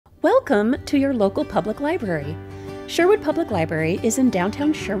Welcome to your local public library. Sherwood Public Library is in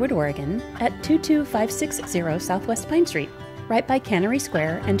downtown Sherwood, Oregon at 22560 Southwest Pine Street, right by Cannery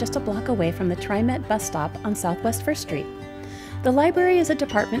Square and just a block away from the TriMet bus stop on Southwest 1st Street. The library is a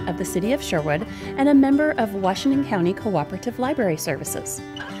department of the City of Sherwood and a member of Washington County Cooperative Library Services.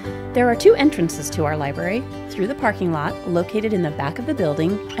 There are two entrances to our library, through the parking lot located in the back of the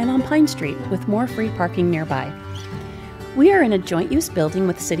building and on Pine Street with more free parking nearby. We are in a joint-use building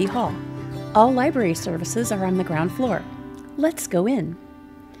with City Hall. All library services are on the ground floor. Let's go in.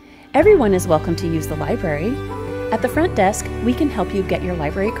 Everyone is welcome to use the library. At the front desk, we can help you get your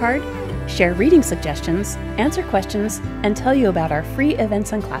library card, share reading suggestions, answer questions, and tell you about our free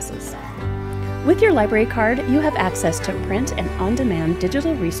events and classes. With your library card, you have access to print and on-demand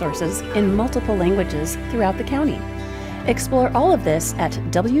digital resources in multiple languages throughout the county. Explore all of this at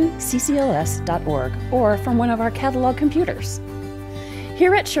wccos.org or from one of our catalog computers.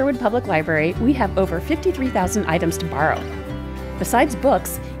 Here at Sherwood Public Library, we have over 53,000 items to borrow. Besides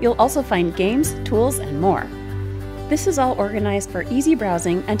books, you'll also find games, tools, and more. This is all organized for easy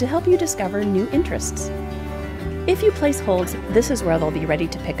browsing and to help you discover new interests. If you place holds, this is where they'll be ready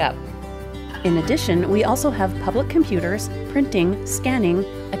to pick up. In addition, we also have public computers, printing, scanning,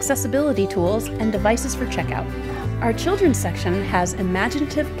 accessibility tools, and devices for checkout. Our children's section has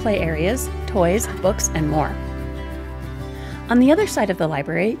imaginative play areas, toys, books, and more. On the other side of the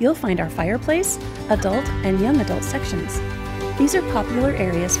library, you'll find our fireplace, adult, and young adult sections. These are popular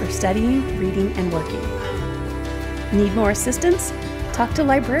areas for studying, reading, and working. Need more assistance? Talk to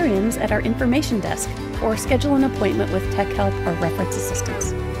librarians at our information desk or schedule an appointment with tech help or reference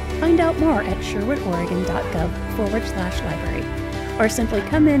assistance. Find out more at sherwoodoregon.gov/library or simply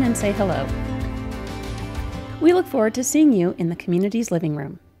come in and say hello. We look forward to seeing you in the community's living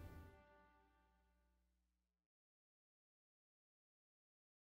room.